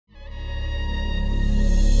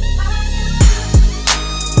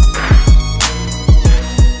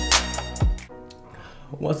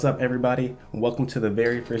What's up everybody? Welcome to the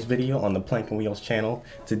very first video on the Plank and Wheels channel.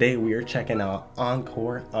 Today we are checking out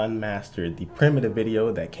Encore Unmastered, the primitive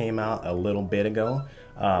video that came out a little bit ago.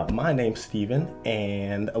 My name's Steven,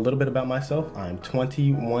 and a little bit about myself. I'm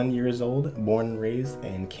 21 years old, born and raised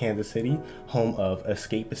in Kansas City, home of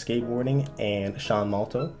Escape Skateboarding and Sean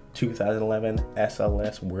Malto, 2011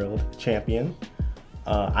 SLS World Champion.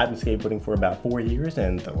 I've been skateboarding for about 4 years,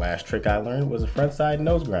 and the last trick I learned was a frontside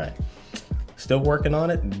nose grind. Still working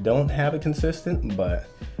on it, don't have it consistent, but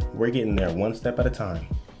we're getting there one step at a time.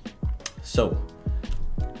 So,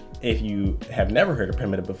 if you have never heard of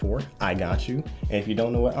primitive before, I got you. And if you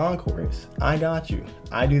don't know what Encore is, I got you.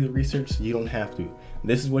 I do the research so you don't have to.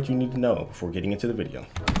 This is what you need to know before getting into the video.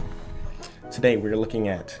 Today we're looking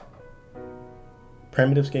at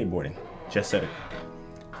primitive skateboarding. Just said it.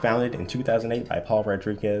 Founded in 2008 by Paul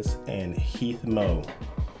Rodriguez and Heath Moe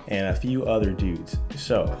and a few other dudes.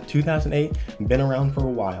 So 2008, been around for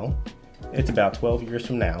a while. It's about 12 years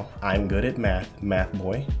from now. I'm good at math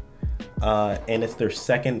boy. And it's their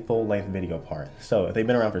second full-length video part. So if they've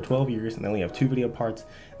been around for 12 years and they only have 2 video parts,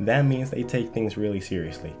 that means they take things really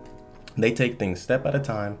seriously. They take things step at a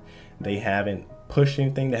time. They haven't pushed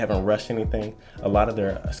anything, they haven't rushed anything. A lot of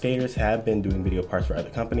their skaters have been doing video parts for other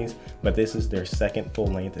companies, but this is their second full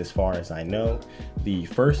length as far as I know. The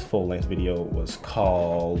first full length video was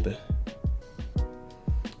called,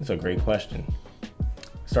 it's a great question.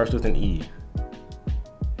 Starts with an E.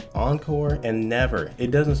 Encore and Never.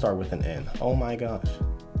 It doesn't start with an N. Oh my gosh.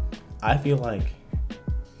 I feel like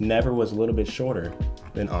Never was a little bit shorter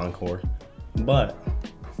than Encore, but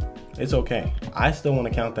it's okay. I still want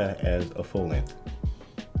to count that as a full length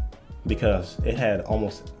because it had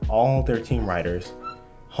almost all their team riders,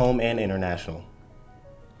 home and international,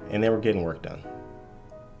 and they were getting work done.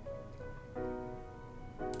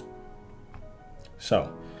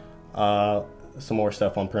 So, some more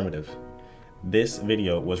stuff on primitive. This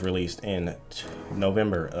video was released in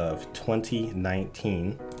November of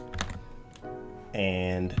 2019,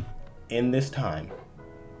 and in this time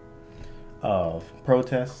of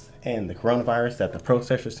protests and the coronavirus that the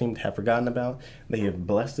protesters seem to have forgotten about, they have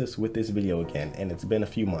blessed us with this video again, and it's been a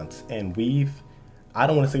few months, and I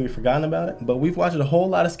don't want to say we've forgotten about it, but we've watched a whole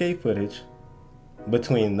lot of skate footage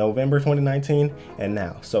between November 2019 and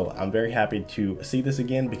now. So I'm very happy to see this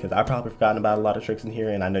again because I've probably forgotten about a lot of tricks in here,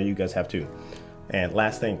 and I know you guys have too. And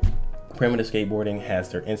last thing, Primitive Skateboarding has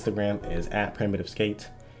their Instagram is @PrimitiveSkate,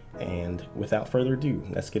 and without further ado,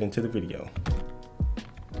 let's get into the video.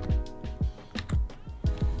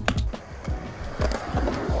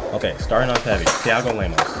 Okay, starting off heavy, Thiago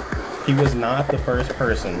Lemos. He was not the first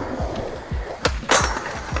person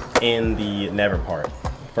in the Never part.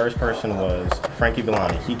 First person was Frankie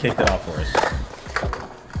Villani. He kicked it off for us.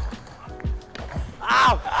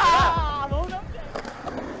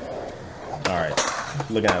 All right,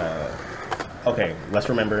 look at okay, let's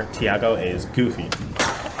remember Thiago is goofy.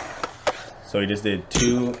 So he just did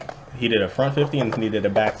he did a front 50 and he did a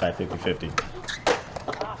backside 50-50.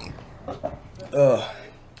 Ugh.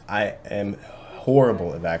 I am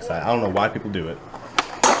horrible at backside. I don't know why people do it.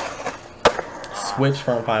 Switch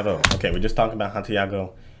front 5-0. Okay, we just talked about how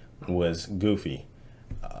Thiago was goofy.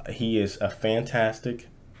 He is a fantastic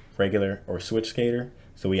regular or switch skater,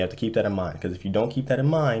 so we have to keep that in mind. Because if you don't keep that in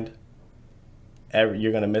mind,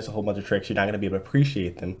 you're going to miss a whole bunch of tricks. You're not going to be able to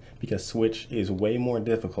appreciate them because switch is way more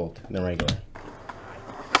difficult than regular.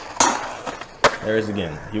 There it is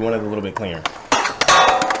again. He wanted a little bit cleaner.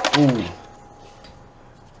 Ooh.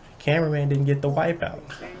 Cameraman didn't get the wipe out,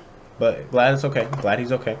 but glad it's okay. Glad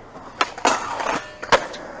he's okay.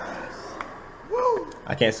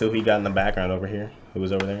 I can't see who he got in the background over here. Who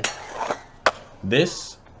was over there?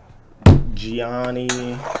 This Gianni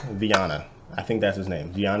Viana. I think that's his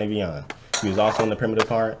name. Gianni Viana. He was also in the primitive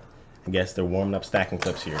part. I guess they're warming up stacking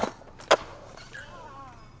clips here.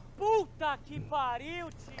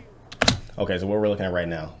 Okay, so what we're looking at right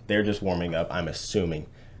now, they're just warming up, I'm assuming.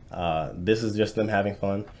 This is just them having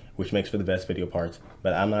fun, which makes for the best video parts,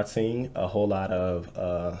 but I'm not seeing a whole lot of,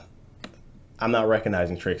 I'm not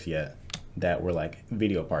recognizing tricks yet that were like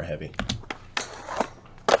video part heavy.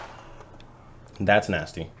 That's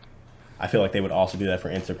nasty. I feel like they would also do that for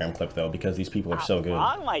Instagram clip though, because these people are so good.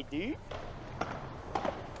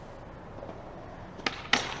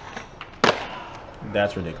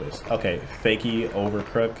 That's ridiculous. Okay, fakie over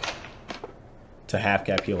crook to half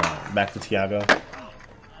cap heel out. Back to Thiago.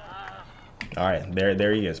 All right,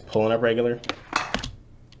 there he is, pulling up regular.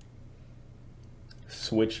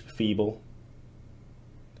 Switch feeble.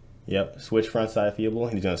 Yep, switch front side feeble.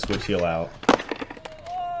 He's gonna switch heel out.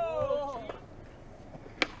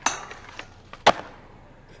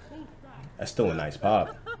 That's still a nice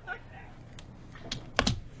pop.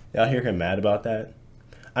 Y'all hear him mad about that?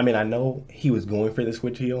 I mean, I know he was going for the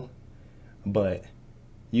switch heel, but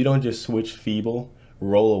you don't just switch feeble,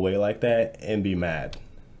 roll away like that, and be mad.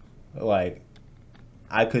 Like,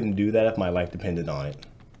 I couldn't do that if my life depended on it.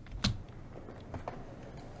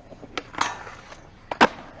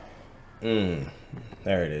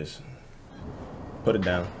 There it is. Put it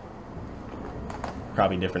down.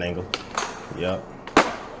 Probably different angle. Yep.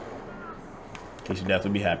 He should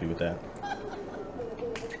definitely be happy with that.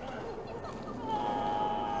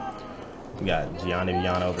 We got Gianni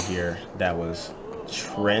Viana over here. That was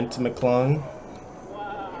Trent McClung.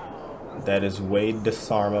 That is Wade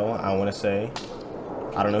DeSarmo, I want to say.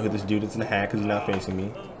 I don't know who this dude is in the hat because he's not facing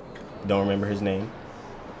me. Don't remember his name.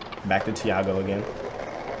 Back to Tiago again.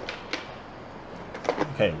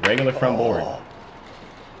 Okay, regular front board.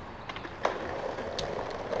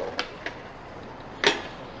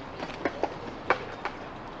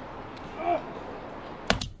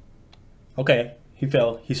 Okay, he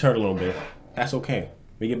fell. He's hurt a little bit. That's okay.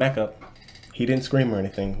 We get back up. He didn't scream or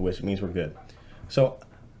anything, which means we're good. So,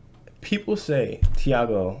 people say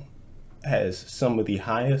Tiago has some of the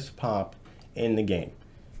highest pop in the game.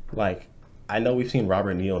 Like, I know we've seen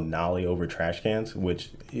Robert Neal nollie over trash cans, which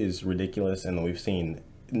is ridiculous, and then we've seen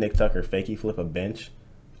Nick Tucker fakey flip a bench.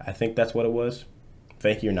 I think that's what it was.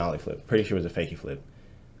 Fakey or nollie flip. Pretty sure it was a fakey flip.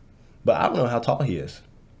 But I don't know how tall he is.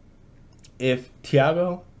 If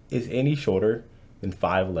Tiago is any shorter than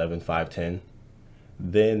 5'11", 5'10",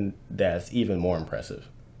 then that's even more impressive.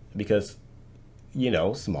 Because, you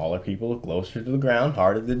know, smaller people closer to the ground,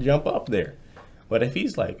 harder to jump up there. But if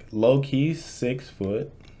he's like low-key 6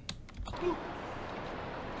 foot,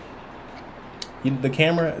 the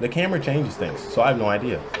camera changes things, so I have no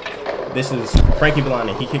idea. This is Frankie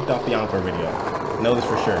Villani. He kicked off the Encore video. Know this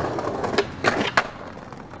for sure.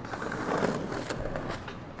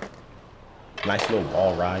 Nice little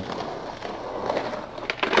wall ride.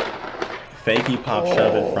 Fakey pop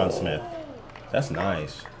shove it front Smith. That's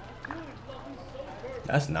nice.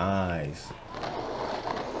 That's nice.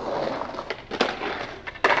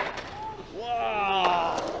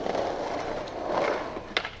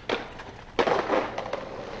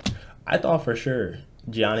 I thought for sure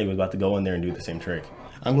Gianni was about to go in there and do the same trick.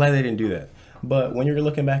 I'm glad they didn't do that. But when you're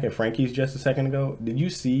looking back at Frankie's just a second ago, did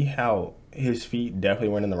you see how his feet definitely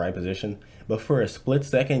weren't in the right position? But for a split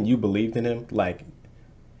second, you believed in him. Like,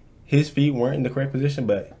 his feet weren't in the correct position,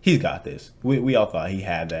 but he's got this. We all thought he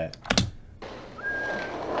had that.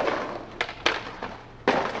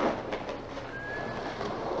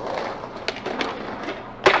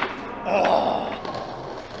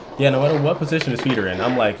 Yeah, no matter what position his feet are in,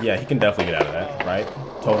 I'm like, yeah, he can definitely get out of that, right?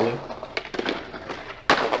 Totally.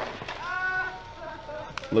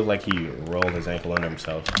 Looked like he rolled his ankle under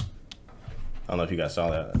himself. I don't know if you guys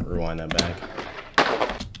saw that. Rewind that back.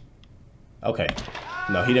 Okay.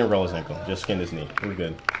 No, he didn't roll his ankle. Just skinned his knee. We're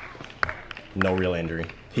good. No real injury.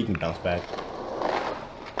 He can bounce back.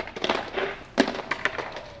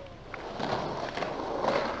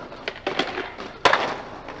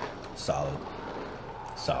 Solid.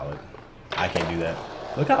 Solid. I can't do that.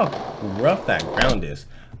 Look how rough that ground is.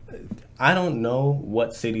 I don't know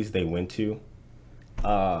what cities they went to.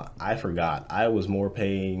 I forgot. I was more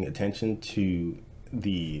paying attention to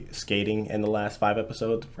the skating in the last 5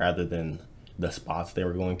 episodes rather than the spots they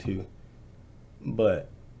were going to. But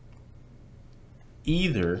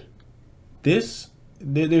either there's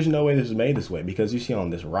no way this is made this way, because you see on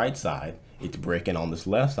this right side it's brick and on this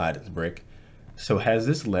left side it's brick. So has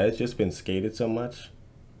this ledge just been skated so much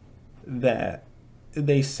that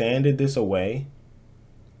they sanded this away?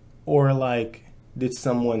 Or like, did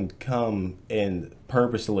someone come and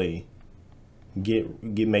purposely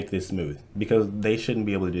make this smooth? Because they shouldn't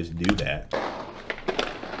be able to just do that.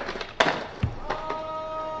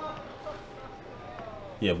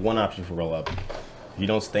 You have one option for roll up. If you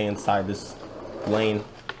don't stay inside this lane,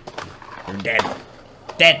 you're dead.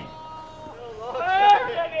 Dead.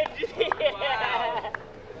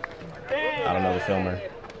 I don't know the filmer.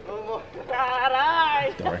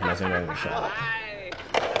 Don't recognize anyone in the shot.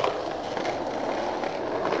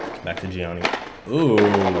 Back to Gianni. Ooh.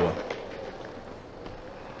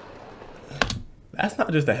 That's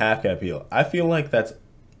not just a half cap heel. I feel like that's...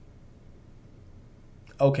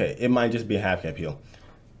 Okay, it might just be a half cap heel.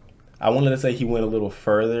 I wanted to say he went a little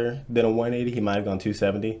further than a 180. He might have gone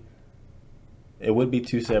 270. It would be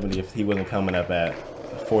 270 if he wasn't coming up at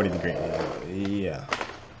 40 degrees. Yeah.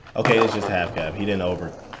 Okay, it's just a half cap. He didn't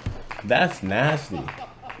over. That's nasty.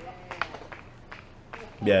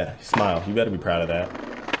 Yeah, smile. You better be proud of that.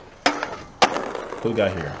 Who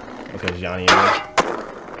got here? Okay, Johnny.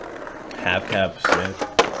 Half cap Smith.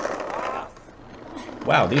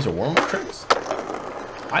 Wow, these are warm-up tricks?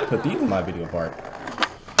 I'd put these in my video part.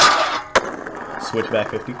 Switchback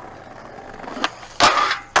 50.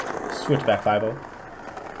 Switchback 5-0.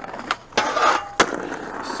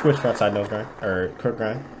 Switch frontside nose grind, or crook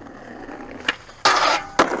grind.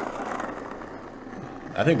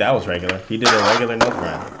 I think that was regular. He did a regular nose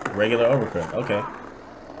grind. Regular overcrook, okay.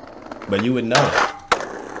 But you wouldn't know.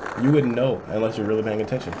 You wouldn't know unless you're really paying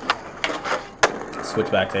attention.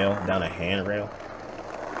 Switchback tail, down a handrail.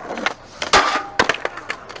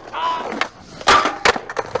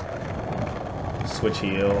 Switch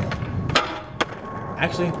heel.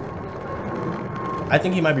 Actually, I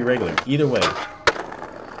think he might be regular. Either way,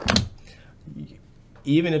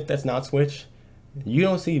 even if that's not switch, you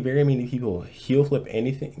don't see very many people heel flip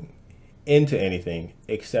anything into anything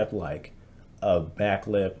except like a back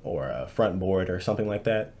lip or a front board or something like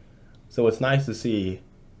that. So it's nice to see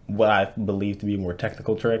what I believe to be a more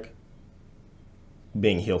technical trick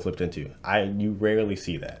being heel flipped into. You rarely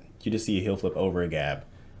see that. You just see a heel flip over a gab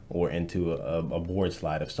or into a board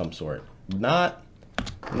slide of some sort. Not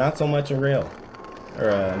so much a rail or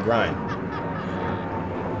a grind.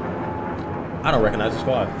 I don't recognize the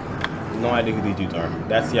squad. No idea who these dudes are.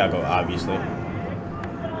 That's Thiago, obviously.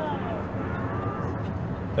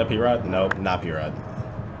 Is that P-Rod? Nope, not P-Rod.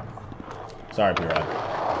 Sorry, P-Rod.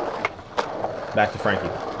 Back to Frankie.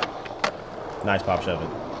 Nice pop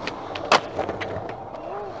shoving.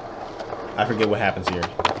 I forget what happens here.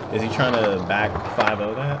 Is he trying to back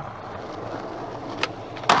 5-0 that?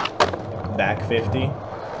 Back 50?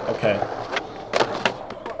 Okay.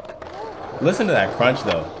 Listen to that crunch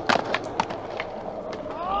though.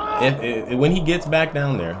 When he gets back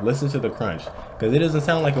down there, listen to the crunch. Because it doesn't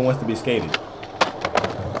sound like it wants to be skated.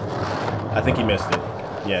 I think he missed it.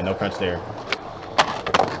 Yeah, no crunch there.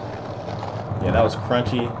 Yeah, that was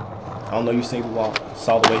crunchy. I don't know, you saw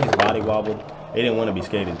the way his body wobbled. It didn't want to be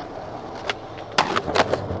skated.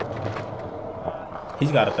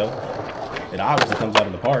 He's got it though. It obviously comes out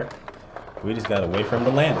of the park. We just gotta wait for him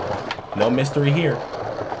to land it. No mystery here.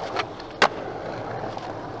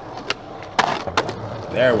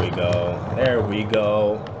 There we go. There we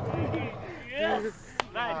go. Yes,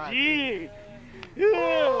 my G.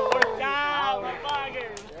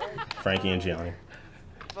 Frankie and Gianni.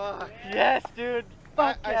 Fuck. Yes, dude.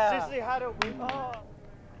 Fuck I seriously had a win.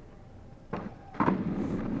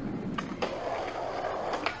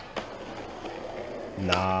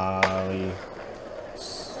 Nolly.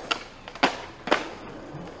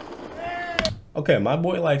 Okay, my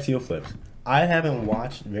boy likes heel flips. I haven't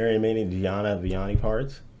watched very many Gianna Vianney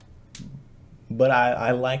parts, but I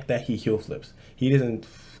like that he heel flips. He doesn't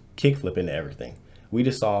kick flip into everything. We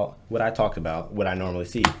just saw what I talked about, what I normally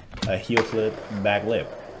see. A heel flip, back lip.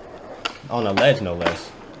 On a ledge, no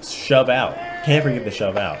less. Shove out. Can't forget the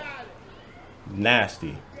shove out.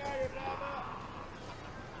 Nasty.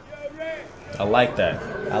 I like that.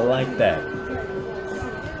 I like that.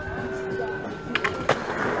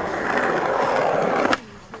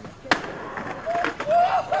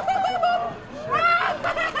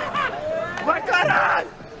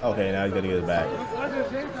 Okay, now he's gonna get it back.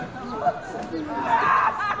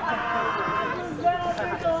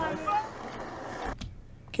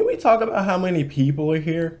 Can we talk about how many people are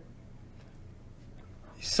here?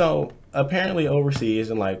 So apparently overseas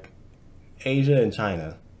in like Asia and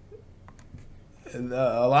China,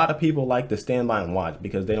 a lot of people like to stand by and watch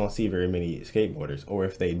because they don't see very many skateboarders, or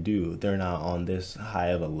if they do, they're not on this high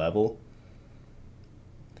of a level.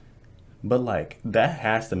 But like, that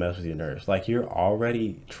has to mess with your nerves. Like, you're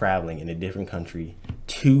already traveling in a different country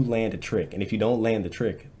to land a trick, and if you don't land the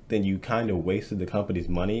trick, then you kind of wasted the company's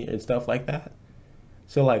money and stuff like that.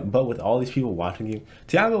 So like, but with all these people watching you,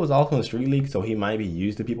 Thiago was also in Street League, so he might be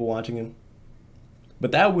used to people watching him.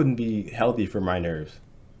 But that wouldn't be healthy for my nerves.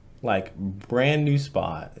 Like, brand new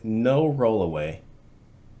spot, no roll away.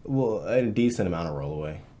 Well, a decent amount of roll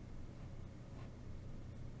away.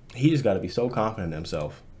 He just got to be so confident in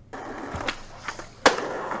himself.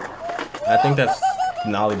 I think that's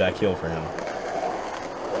nollie back heel for him.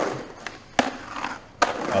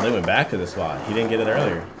 Oh, they went back to the spot. He didn't get it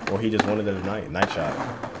earlier, or he just wanted it at night shot.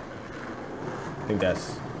 I think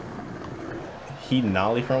that's, he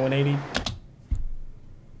nollie from 180.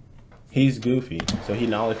 He's goofy, so he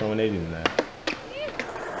nollie from 180 in that.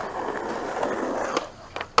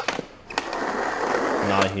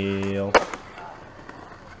 Nollie heel.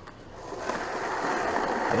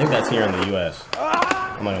 I think that's here in the US.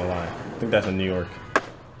 I'm not gonna lie. I think that's in New York.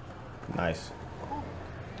 Nice.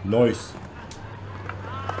 Nice.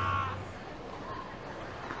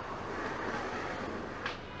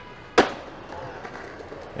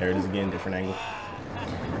 There it is again, different angle.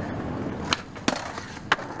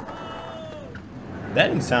 That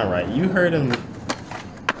didn't sound right. You heard him.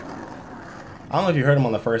 I don't know if you heard him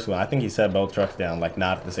on the first one. I think he set both trucks down, like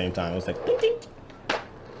not at the same time. It was like, ding, ding.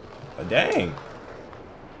 Oh, dang. Is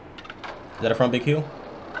that a front big heel?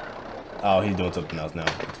 Oh, he's doing something else now.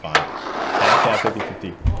 It's fine.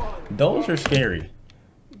 Hashtag 50-50. Those are scary.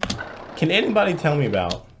 Can anybody tell me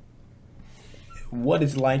about what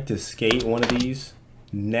it's like to skate one of these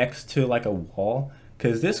next to like a wall?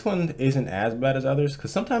 Because this one isn't as bad as others,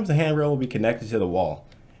 because sometimes the handrail will be connected to the wall.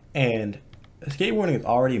 And skateboarding is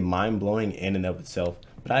already mind-blowing in and of itself,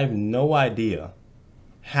 but I have no idea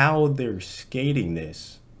how they're skating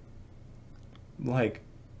this. Like,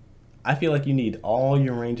 I feel like you need all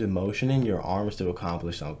your range of motion in your arms to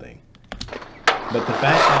accomplish something. But the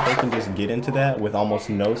fact that they can just get into that with almost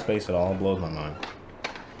no space at all blows my mind.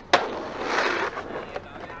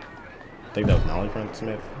 I think that was Nollie front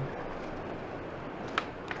Smith.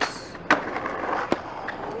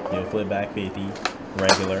 Yo, flip back 50,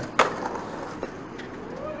 regular.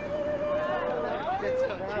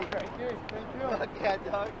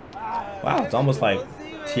 Wow, it's almost like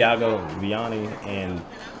Thiago Vianney and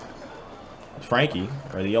Frankie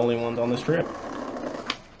are the only ones on this trip.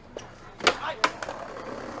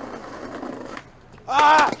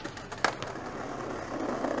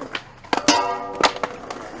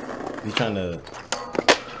 He's trying to...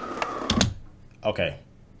 Okay.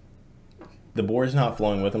 The board's not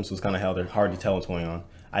flowing with him, so it's kind of hard to tell what's going on.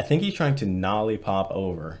 I think he's trying to nollie pop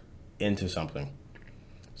over into something.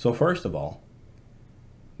 So first of all,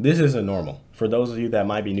 this isn't normal. For those of you that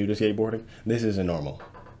might be new to skateboarding, this isn't normal.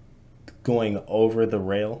 Going over the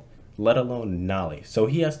rail, let alone nollie. So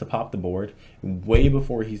he has to pop the board way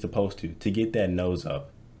before he's supposed to get that nose up.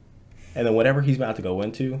 And then whatever he's about to go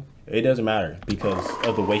into, it doesn't matter because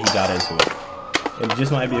of the way he got into it. It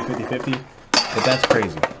just might be a 50-50, but that's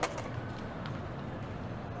crazy.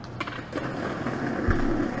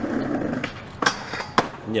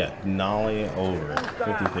 Yeah, nollie over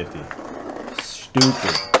 50-50.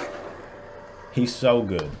 Stupid. He's so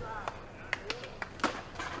good.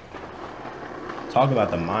 Talk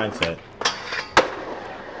about the mindset.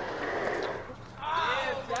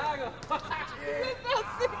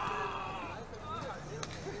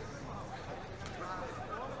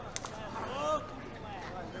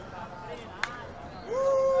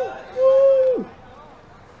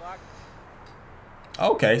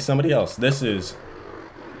 Okay, somebody else. This is...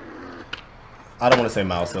 I don't want to say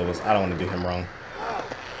Miles Silvas. I don't want to do him wrong.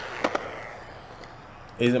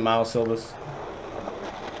 Is it Miles Silvas?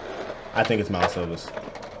 I think it's Miles Silvas.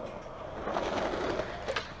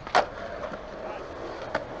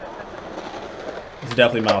 It's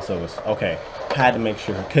definitely Miles Silvas. Okay. Had to make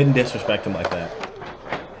sure. Couldn't disrespect him like that.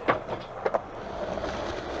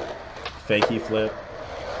 Fakey flip.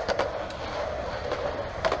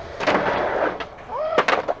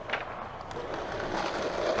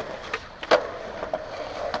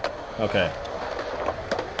 Okay.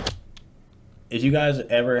 If you guys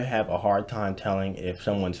ever have a hard time telling if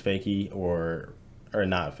someone's fakey or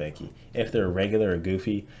not fakey, if they're regular or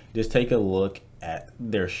goofy, just take a look at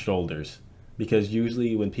their shoulders. Because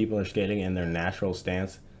usually when people are skating in their natural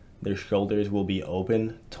stance, their shoulders will be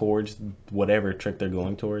open towards whatever trick they're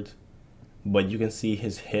going towards. But you can see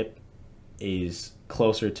his hip is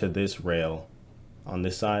closer to this rail on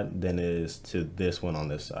this side than it is to this one on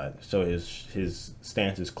this side. So his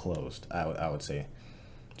stance is closed, I would say.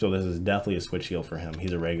 So this is definitely a switch heel for him.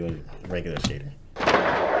 He's a regular skater.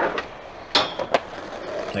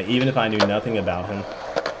 Like, even if I knew nothing about him,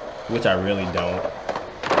 which I really don't,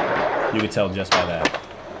 you could tell just by that.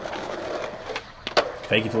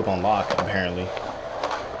 Fakey flip on lock, apparently.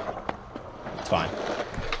 It's fine.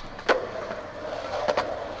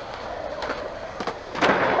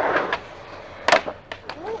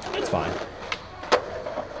 It's fine.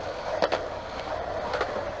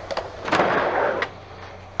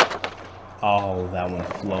 Oh, that one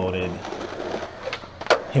floated.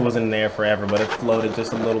 He wasn't in there forever, but it floated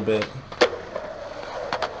just a little bit.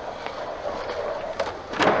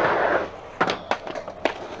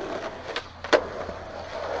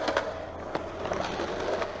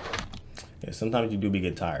 Yeah, sometimes you do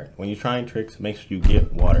get tired. When you're trying tricks, make sure you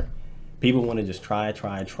get water. People want to just try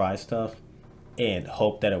stuff and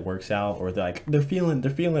hope that it works out, or they're feeling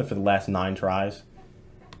it for the last 9 tries.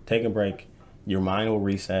 Take a break. Your mind will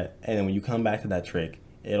reset, and then when you come back to that trick,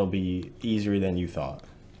 it'll be easier than you thought.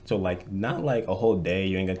 So like, not like a whole day,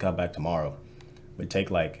 you ain't gonna come back tomorrow, but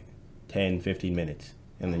take like 10-15 minutes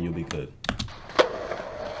and then you'll be good.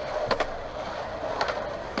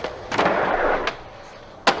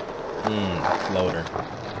 Floater.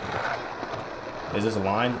 Is this a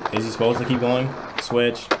line? Is he supposed to keep going?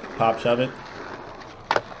 Switch, pop, shove it.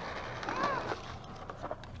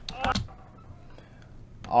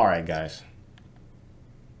 Alright guys.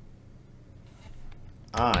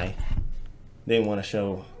 I didn't want to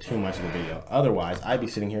show too much of the video. Otherwise, I'd be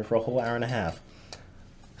sitting here for a whole hour and a half.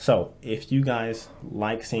 So, if you guys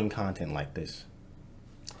like seeing content like this,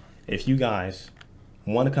 if you guys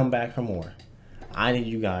want to come back for more, I need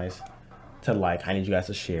you guys to like, I need you guys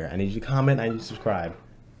to share, I need you to comment, I need you to subscribe.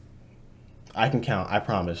 I can count, I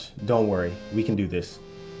promise. Don't worry, we can do this.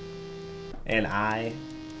 And I'm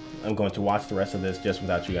going to watch the rest of this just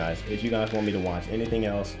without you guys. If you guys want me to watch anything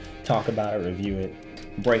else, talk about it, review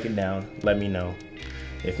it, break it down, let me know.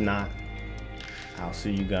 If not, I'll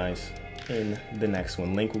see you guys in the next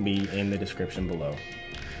one. Link will be in the description below.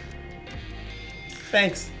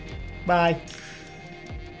 Thanks. Bye.